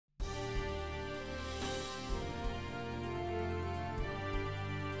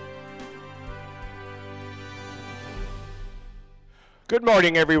Good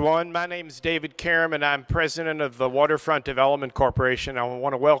morning, everyone. My name is David Karem, and I'm president of the Waterfront Development Corporation. I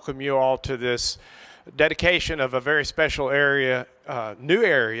want to welcome you all to this dedication of a very special area, new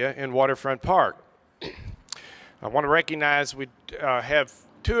area in Waterfront Park. I want to recognize we have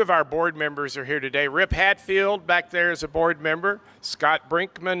two of our board members are here today. Rip Hatfield back there is a board member. Scott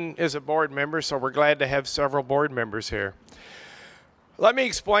Brinkman is a board member, so we're glad to have several board members here. Let me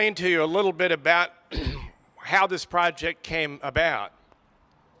explain to you a little bit about how this project came about.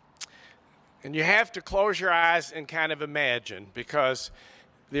 And you have to close your eyes and kind of imagine, because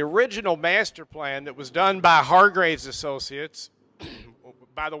the original master plan that was done by Hargraves Associates,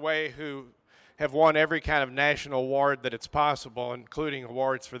 by the way, who have won every kind of national award that it's possible, including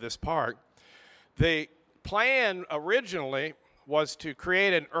awards for this park. The plan originally was to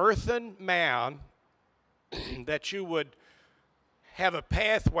create an earthen mound that you would have a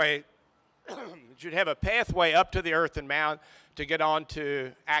pathway you'd have a pathway up to the earthen mound to get on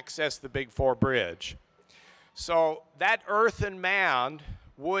to access the Big Four Bridge. So that earthen mound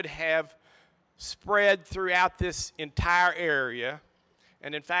would have spread throughout this entire area.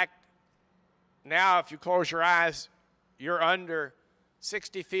 And in fact, now if you close your eyes, you're under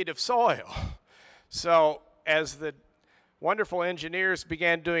 60 feet of soil. So as the wonderful engineers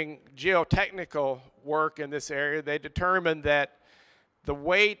began doing geotechnical work in this area, they determined that the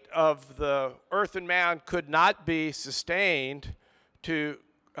weight of the earthen mound could not be sustained to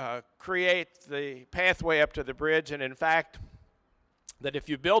create the pathway up to the bridge, and in fact, that if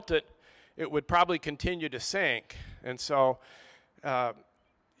you built it, it would probably continue to sink. And so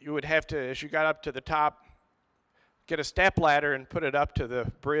you would have to, as you got up to the top, get a step ladder and put it up to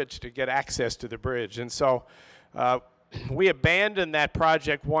the bridge to get access to the bridge. And so we abandoned that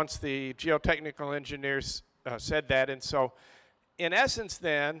project once the geotechnical engineers said that. And so in essence,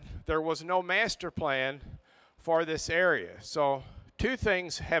 then, there was no master plan for this area. So two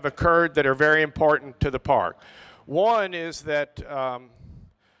things have occurred that are very important to the park. One is that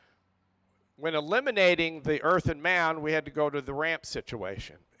when eliminating the earthen mound, we had to go to the ramp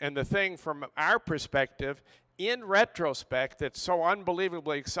situation. And the thing from our perspective, in retrospect, that's so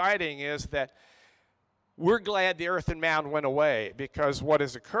unbelievably exciting is that we're glad the earthen mound went away, because what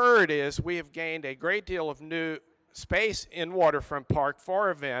has occurred is we have gained a great deal of new space in Waterfront Park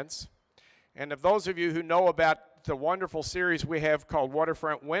for events. And of those of you who know about the wonderful series we have called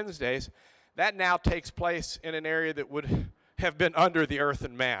Waterfront Wednesdays, that now takes place in an area that would have been under the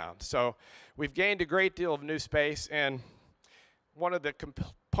earthen mound. So we've gained a great deal of new space, and one of the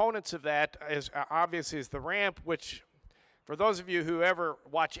components of that is obviously is the ramp, which for those of you who ever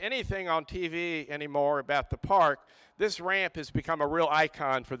watch anything on TV anymore about the park, this ramp has become a real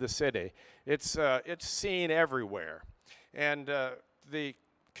icon for the city. It's seen everywhere. And the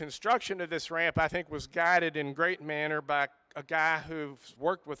construction of this ramp, I think, was guided in great manner by a guy who's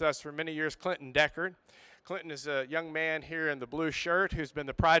worked with us for many years, Clinton Deckard. Clinton is a young man here in the blue shirt who's been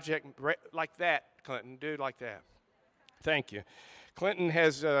the project, like that, Clinton, dude, like that. Thank you. Clinton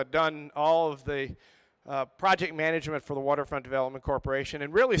has done all of the project management for the Waterfront Development Corporation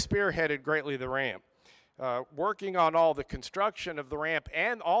and really spearheaded greatly the ramp. Working on all the construction of the ramp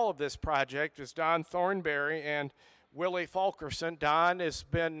and all of this project is Don Thornberry and Willie Fulkerson. Don has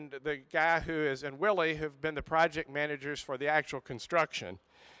been the guy who is, and Willie have been the project managers for the actual construction.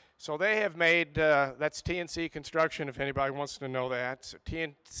 So they have made, that's TNC Construction, if anybody wants to know that. So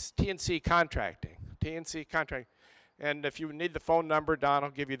TNC Contracting, TNC Contracting. And if you need the phone number, Don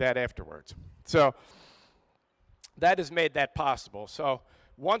will give you that afterwards. So that has made that possible. So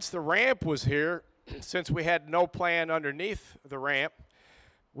once the ramp was here, since we had no plan underneath the ramp,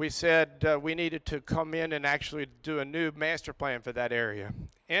 we said we needed to come in and actually do a new master plan for that area.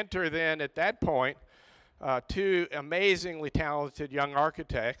 Enter then, at that point, two amazingly talented young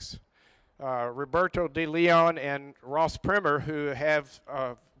architects, Roberto De Leon and Ross Primer, who have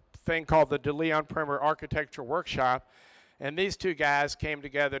a thing called the De Leon Primer Architectural Workshop. And these two guys came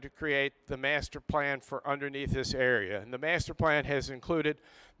together to create the master plan for underneath this area. And the master plan has included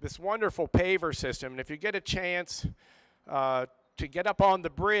this wonderful paver system. And if you get a chance to get up on the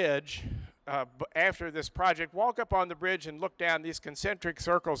bridge after this project, walk up on the bridge and look down. These concentric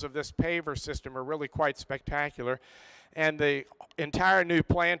circles of this paver system are really quite spectacular. And the entire new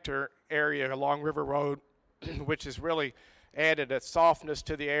planter area along River Road, which has really added a softness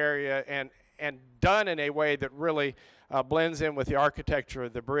to the area and done in a way that really blends in with the architecture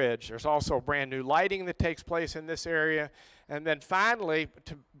of the bridge. There's also brand new lighting that takes place in this area. And then finally,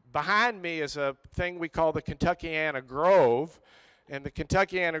 behind me is a thing we call the Kentuckiana Grove. And the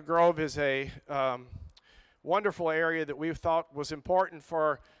Kentuckiana Grove is a wonderful area that we thought was important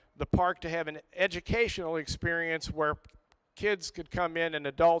for the park to have an educational experience where kids could come in and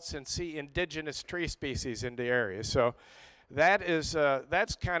adults and see indigenous tree species in the area. So that is,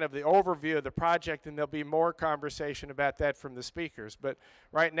 that's kind of the overview of the project, and there'll be more conversation about that from the speakers. But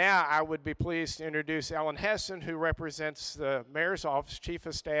right now, I would be pleased to introduce Ellen Hessen, who represents the Mayor's Office, Chief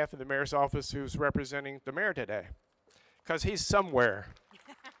of Staff of the Mayor's Office, who's representing the Mayor today, because he's somewhere.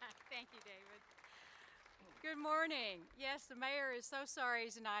 Thank you, David. Good morning. Yes, the Mayor is so sorry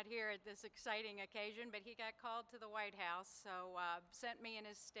he's not here at this exciting occasion, but he got called to the White House, so sent me in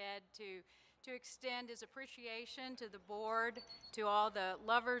his stead to extend his appreciation to the board, to all the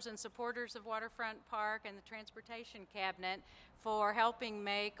lovers and supporters of Waterfront Park and the Transportation Cabinet for helping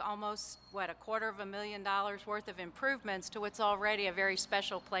make almost, what, $250,000 worth of improvements to what's already a very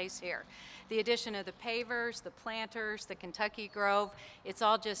special place here. The addition of the pavers, the planters, the Kentucky Grove, it's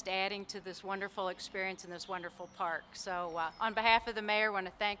all just adding to this wonderful experience in this wonderful park. So on behalf of the Mayor, I want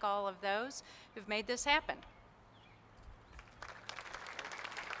to thank all of those who've made this happen.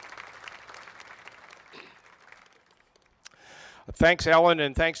 Thanks, Ellen,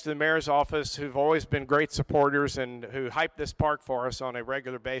 and thanks to the Mayor's Office, who've always been great supporters and who hype this park for us on a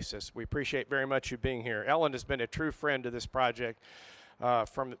regular basis. We appreciate very much you being here. Ellen has been a true friend to this project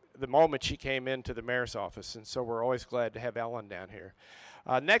from the moment she came into the Mayor's Office, and so we're always glad to have Ellen down here.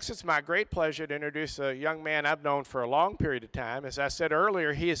 Next, it's my great pleasure to introduce a young man I've known for a long period of time. As I said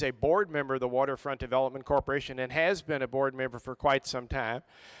earlier, he is a board member of the Waterfront Development Corporation and has been a board member for quite some time.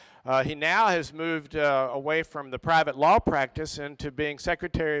 He now has moved away from the private law practice into being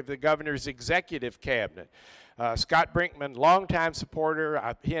Secretary of the Governor's Executive Cabinet. Scott Brinkman, longtime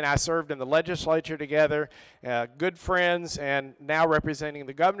supporter. He and I served in the legislature together, good friends, and now representing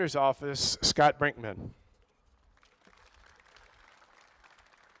the Governor's Office, Scott Brinkman.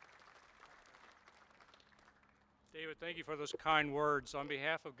 David, thank you for those kind words. On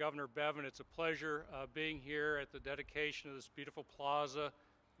behalf of Governor Bevin, it's a pleasure being here at the dedication of this beautiful plaza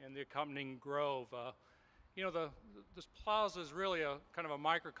and the accompanying grove. You know, this plaza is really a kind of a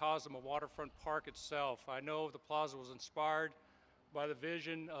microcosm of Waterfront Park itself. I know the plaza was inspired by the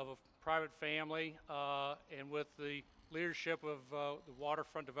vision of a private family, and with the leadership of the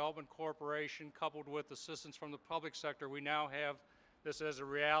Waterfront Development Corporation, coupled with assistance from the public sector, we now have this as a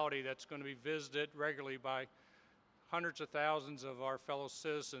reality that's going to be visited regularly by hundreds of thousands of our fellow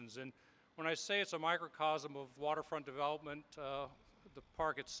citizens. And when I say it's a microcosm of waterfront development, the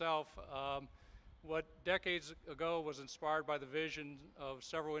park itself, what decades ago was inspired by the vision of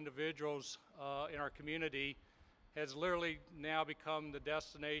several individuals in our community has literally now become the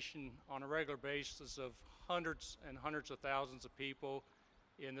destination on a regular basis of hundreds and hundreds of thousands of people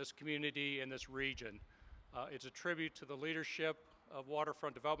in this community and this region. It's a tribute to the leadership of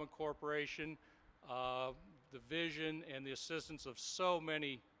Waterfront Development Corporation, the vision and the assistance of so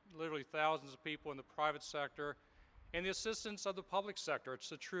many, literally thousands of people in the private sector, and the assistance of the public sector.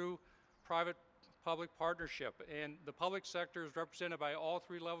 It's a true private-public partnership, and the public sector is represented by all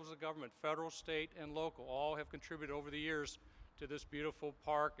three levels of government, federal, state, and local. All have contributed over the years to this beautiful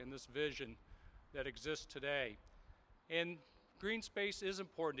park and this vision that exists today. And green space is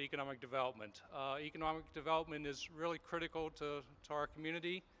important to economic development. Economic development is really critical to our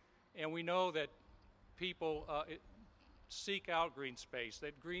community, and we know that people seek out green space,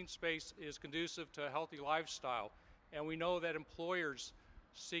 that green space is conducive to a healthy lifestyle. And we know that employers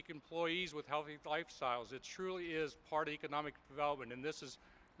seek employees with healthy lifestyles. It truly is part of economic development, and this is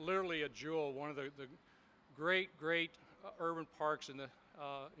literally a jewel, one of the great urban parks in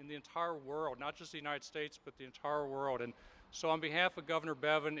the entire world, not just the United States, but the entire world. And so on behalf of Governor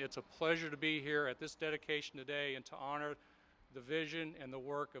Bevin, it's a pleasure to be here at this dedication today and to honor the vision and the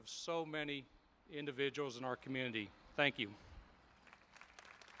work of so many individuals in our community. Thank you.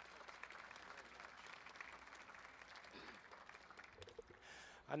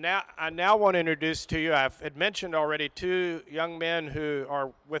 I now want to introduce to you, I've mentioned already, two young men who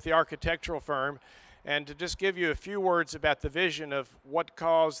are with the architectural firm, and to just give you a few words about the vision of what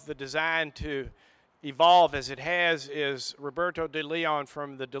caused the design to evolve as it has is Roberto De Leon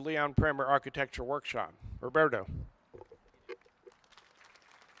from the De Leon Primer Architectural Workshop. Roberto.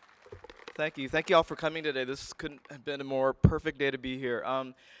 Thank you. Thank you all for coming today. This couldn't have been a more perfect day to be here.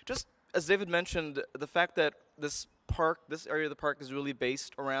 Just as David mentioned, the fact that this area of the park is really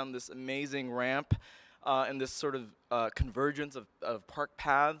based around this amazing ramp and this sort of convergence of park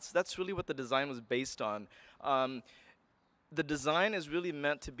paths, that's really what the design was based on. The design is really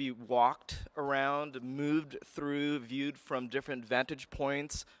meant to be walked around, moved through, viewed from different vantage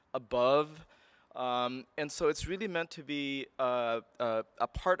points above. And so it's really meant to be a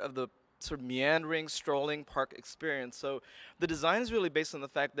part of the sort of meandering, strolling park experience. So the design is really based on the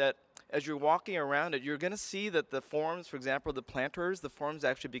fact that as you're walking around it, you're going to see that the forms, for example, the planters, the forms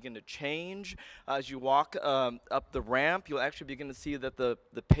actually begin to change. As you walk up the ramp, you'll actually begin to see that the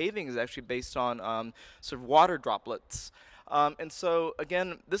paving is actually based on sort of water droplets. And so,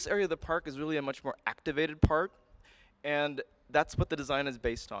 again, this area of the park is really a much more activated park, and that's what the design is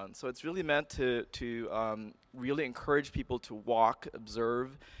based on. So it's really meant to really encourage people to walk,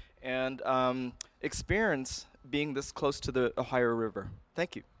 observe, and experience being this close to the Ohio River.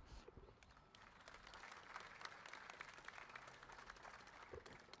 Thank you.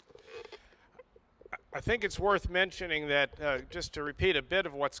 I think it's worth mentioning that, just to repeat a bit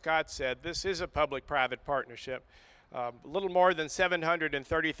of what Scott said, this is a public-private partnership. A little more than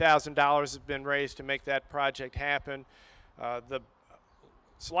 $730,000 has been raised to make that project happen. The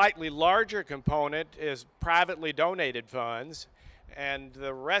slightly larger component is privately donated funds, and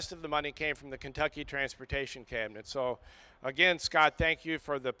the rest of the money came from the Kentucky Transportation Cabinet. So again, Scott, thank you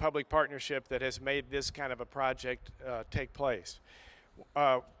for the public partnership that has made this kind of a project take place.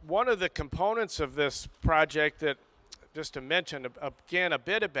 One of the components of this project that, just to mention again a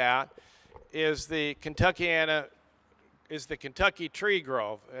bit about, is the Kentucky tree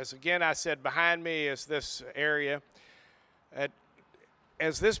grove. As again I said, behind me is this area.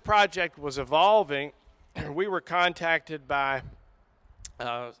 As this project was evolving, we were contacted by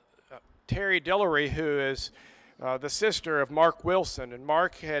Terry Dillery, who is the sister of Mark Wilson, and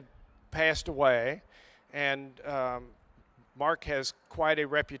Mark had passed away, and Mark has quite a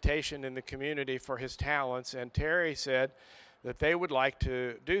reputation in the community for his talents, and Terry said that they would like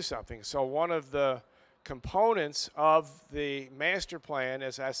to do something. So one of the components of the master plan,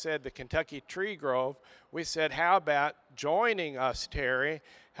 as I said, the Kentucky Tree Grove, we said, how about joining us, Terry,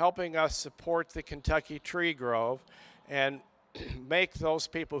 helping us support the Kentucky Tree Grove, and make those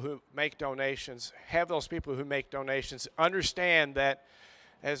people who make donations, have those people who make donations understand that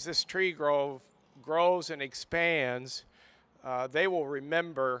as this tree grove grows and expands, they will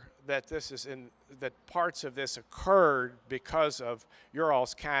remember that that parts of this occurred because of your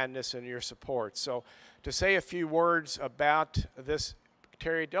all's kindness and your support. So to say a few words about this,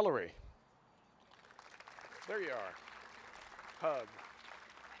 Terry Dillery. There you are. Hug.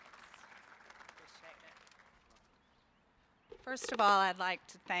 First of all, I'd like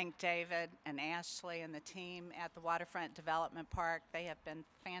to thank David and Ashley and the team at the Waterfront Development Park. They have been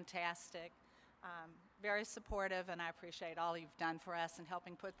fantastic, very supportive, and I appreciate all you've done for us in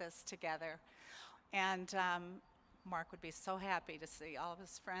helping put this together. And Mark would be so happy to see all of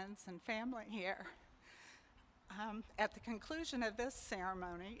his friends and family here. At the conclusion of this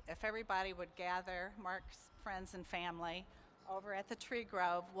ceremony, if everybody would gather Mark's friends and family over at the Tree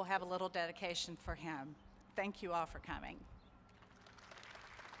Grove, we'll have a little dedication for him. Thank you all for coming.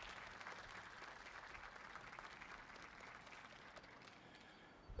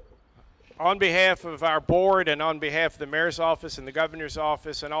 On behalf of our board and on behalf of the mayor's office and the governor's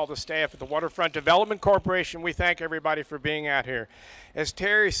office and all the staff at the Waterfront Development Corporation, we thank everybody for being out here. As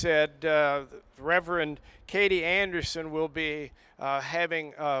Terry said, Reverend Katie Anderson will be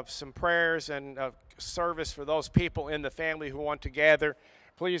having some prayers and service for those people in the family who want to gather.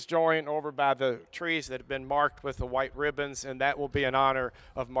 Please join over by the trees that have been marked with the white ribbons, and that will be in honor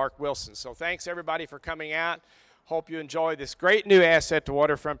of Mark Wilson. So thanks everybody for coming out. Hope you enjoy this great new asset to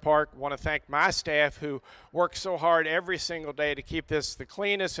Waterfront Park. I want to thank my staff who work so hard every single day to keep this the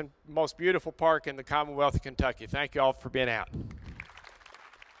cleanest and most beautiful park in the Commonwealth of Kentucky. Thank you all for being out.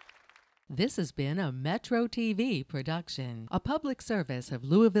 This has been a Metro TV production, a public service of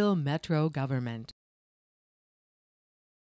Louisville Metro government.